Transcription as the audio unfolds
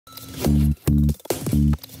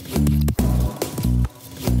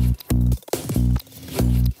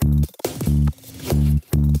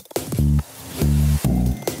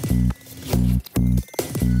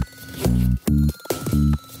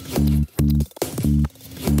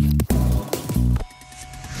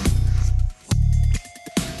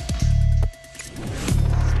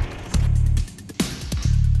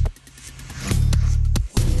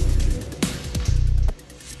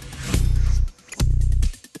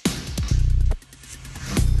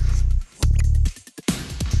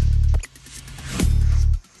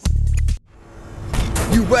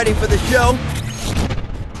ready for the show?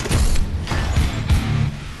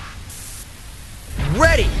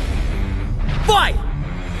 Ready! Fight!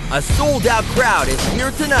 A sold-out crowd is here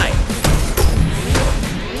tonight.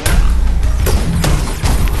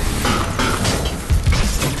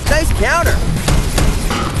 Nice counter.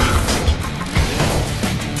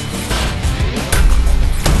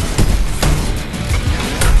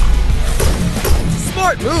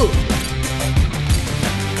 Smart move.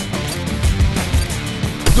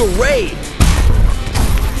 The raid.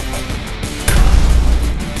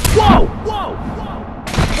 Whoa! Whoa!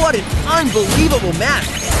 What an unbelievable match.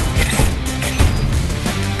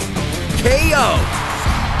 KO.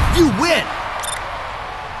 You win.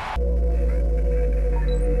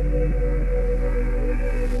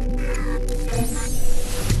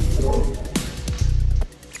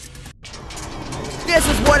 This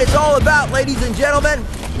is what it's all about, ladies and gentlemen.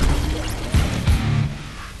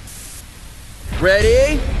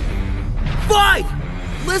 Ready? Fight!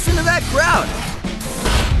 Listen to that crowd.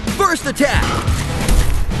 First attack.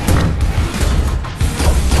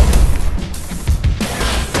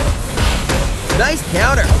 Nice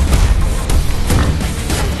counter.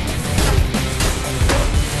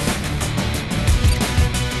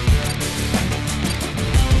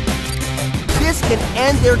 This can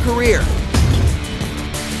end their career.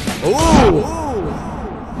 Ooh!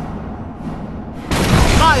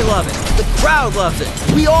 I love it. The crowd loves it.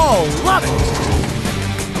 We all love it.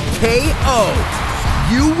 KO.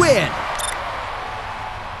 You win.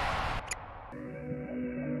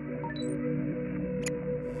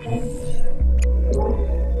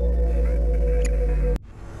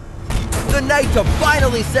 The night to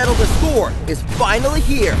finally settle the score is finally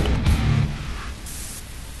here.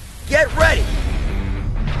 Get ready.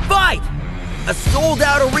 Fight! A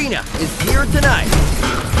sold-out arena is here tonight.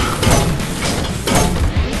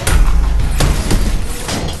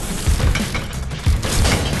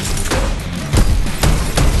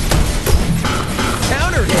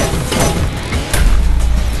 Counter hit.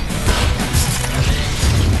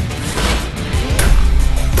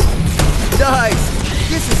 Nice.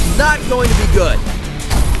 This is not going to be good.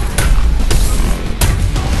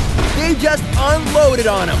 They just unloaded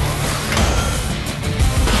on him.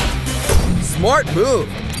 Smart move.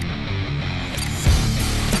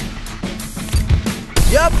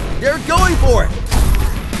 Yep, they're going for it.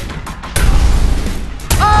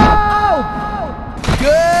 Oh!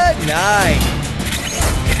 Good night.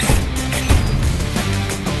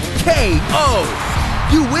 KO.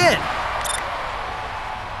 You win.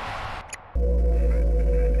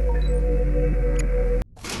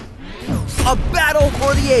 A battle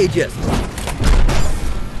for the ages.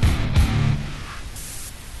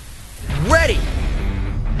 Ready!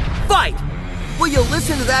 Fight! Will you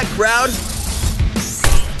listen to that crowd?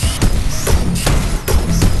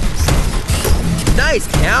 Nice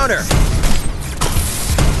counter.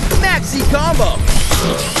 Maxi combo.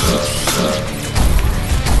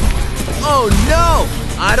 Oh no!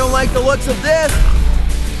 I don't like the looks of this.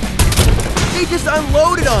 They just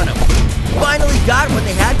unloaded on him. Finally got what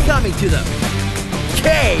they had coming to them.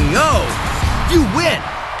 KO! You win!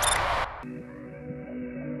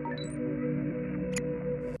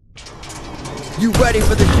 You ready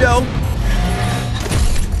for the show?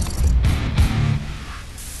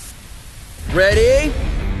 Ready?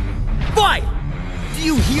 Fight! Do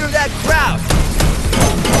you hear that crowd?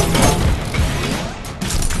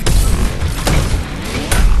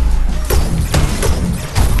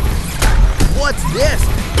 What's this?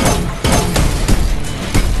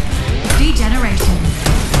 Degeneration.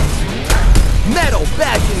 Metal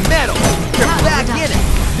bashing metal. They're back in it.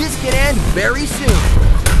 This can end very soon.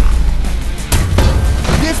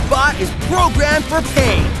 This bot is programmed for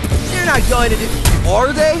pain. They're not going to do...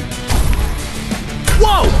 Are they?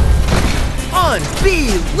 Whoa!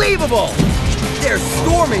 Unbelievable! They're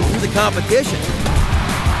storming through the competition.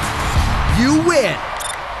 You win.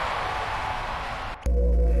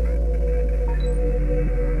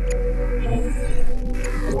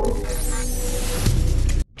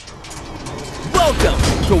 Welcome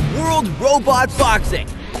to World Robot Boxing.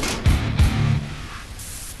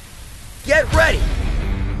 Get ready.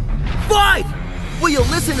 Fight! Will you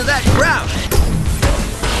listen to that crowd?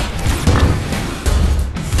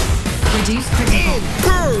 Reduce critical.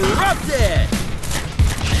 Interrupted!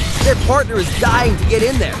 Their partner is dying to get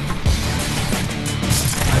in there.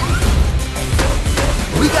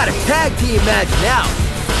 We got a tag team match now.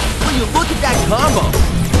 Will you look at that combo?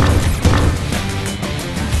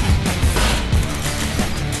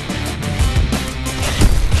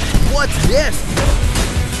 What's this?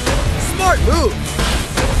 Smart move.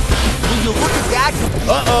 Will you look at that?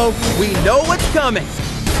 Uh-oh, we know what's coming.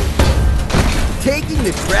 taking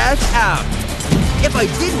the trash out. If I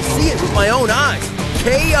didn't see it with my own eyes,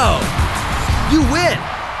 KO. You win.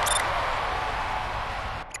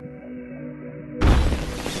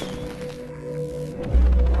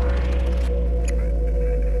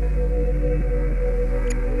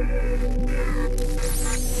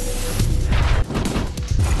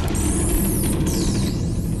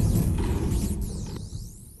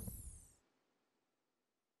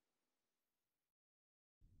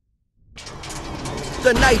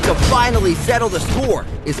 The night to finally settle the score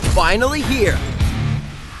is finally here.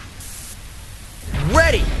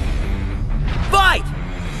 Ready! Fight!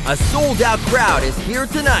 A sold-out crowd is here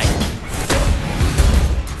tonight.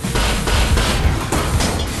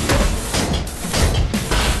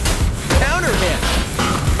 Counter hit!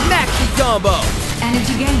 Maxi combo!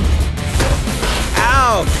 Energy gain.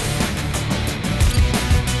 Ouch!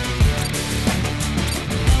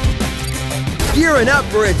 Gearing up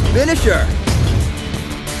for its finisher.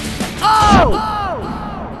 Oh!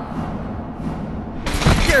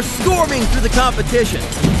 They're storming through the competition.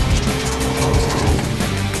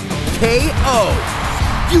 KO.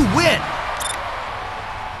 You win.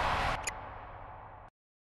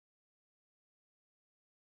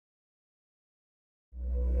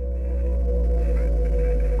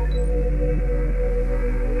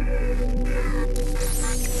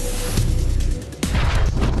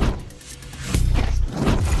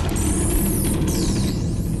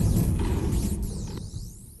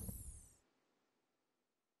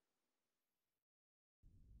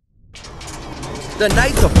 The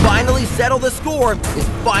night to finally settle the score is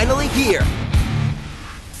finally here.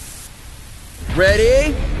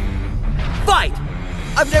 Ready? Fight!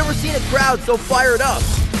 I've never seen a crowd so fired up.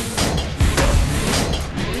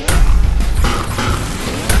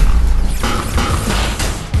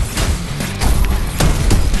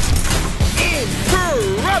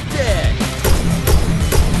 Interrupted!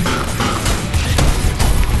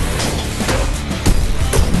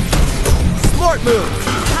 Smart move!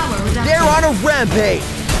 They're on a rampage!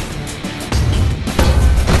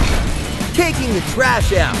 Taking the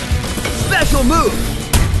trash out. Special move!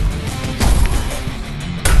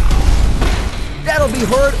 That'll be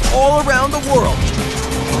heard all around the world.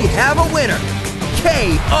 We have a winner.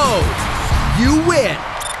 KO! You win!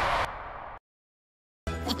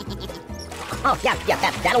 Oh, yeah,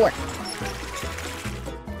 that'll work.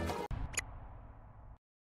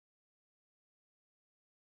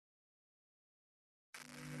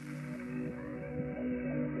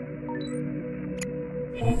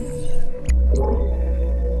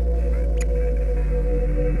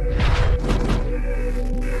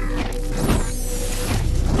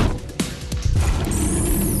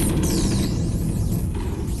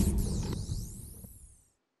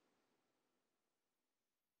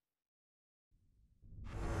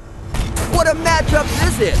 What a matchup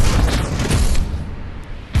this is!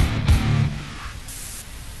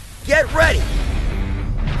 Get ready!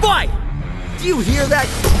 Fight! Do you hear that?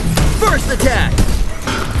 First attack!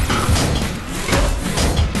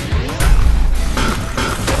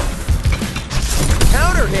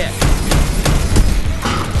 Counter hit!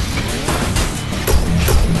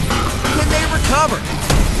 Can they recover?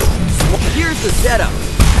 Here's the setup.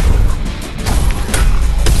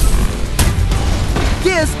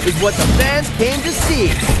 This is what the fans came to see.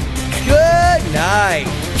 Good night.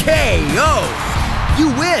 KO. You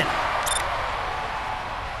win.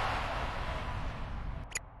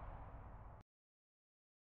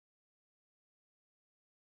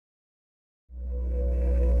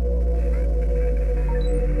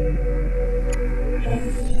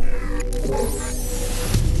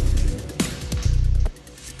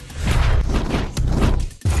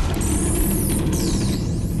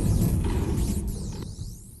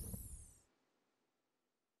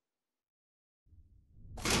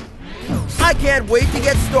 I can't wait to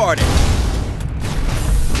get started.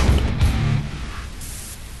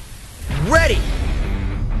 Ready!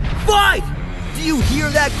 Fight! Do you hear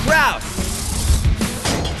that crowd?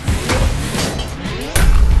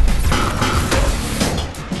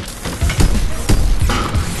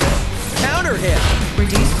 Counter hit!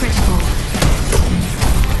 Reduce critical.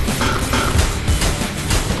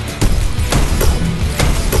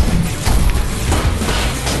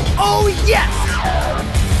 Oh yes!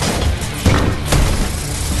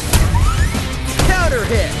 Counter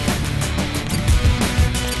hit!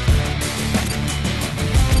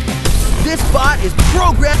 This bot is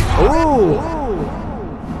programmed. Ooh!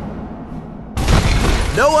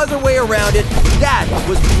 No other way around it. That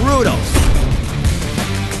was brutal.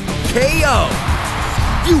 KO!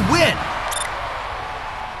 You win!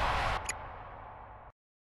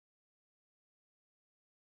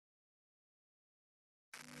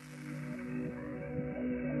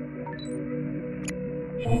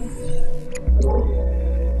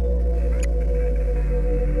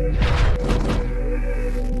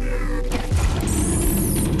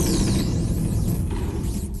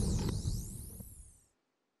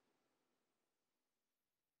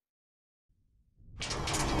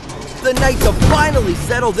 The night to finally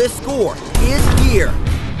settle this score is here.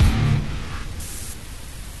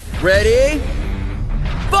 Ready?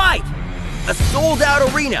 Fight! A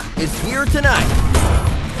sold-out arena is here tonight.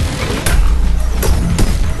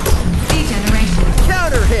 Degeneration.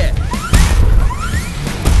 Counter hit.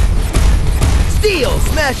 Steel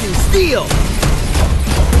smashing steel.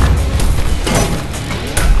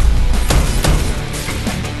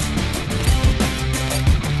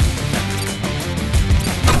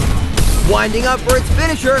 Winding up for its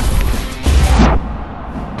finisher.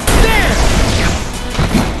 There!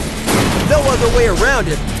 No other way around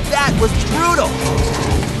it. That was brutal.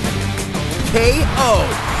 KO.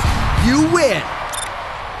 You win.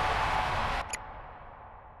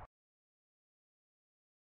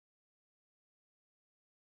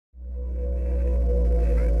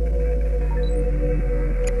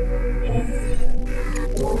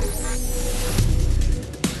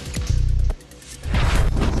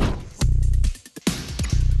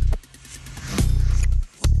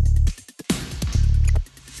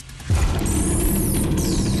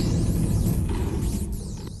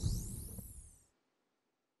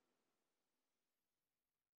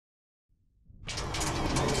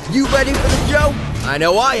 You ready for the show? I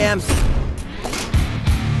know I am.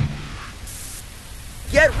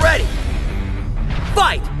 Get ready.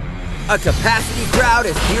 Fight! A capacity crowd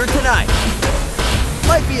is here tonight.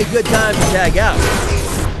 Might be a good time to tag out.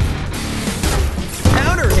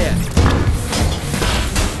 Counter hit.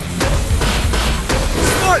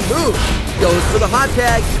 Smart move. Goes for the hot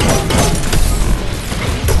tag.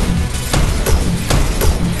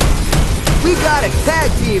 We got a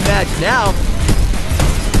tag team match now.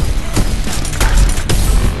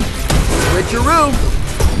 Switcheroo.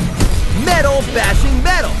 Metal bashing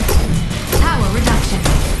metal. Power reduction.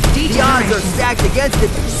 The odds are Degeneration. stacked against it.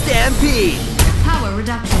 Stampede. Power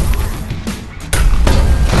reduction.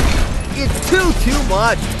 It's too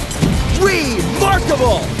much.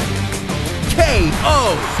 Remarkable.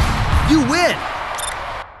 KO. You win.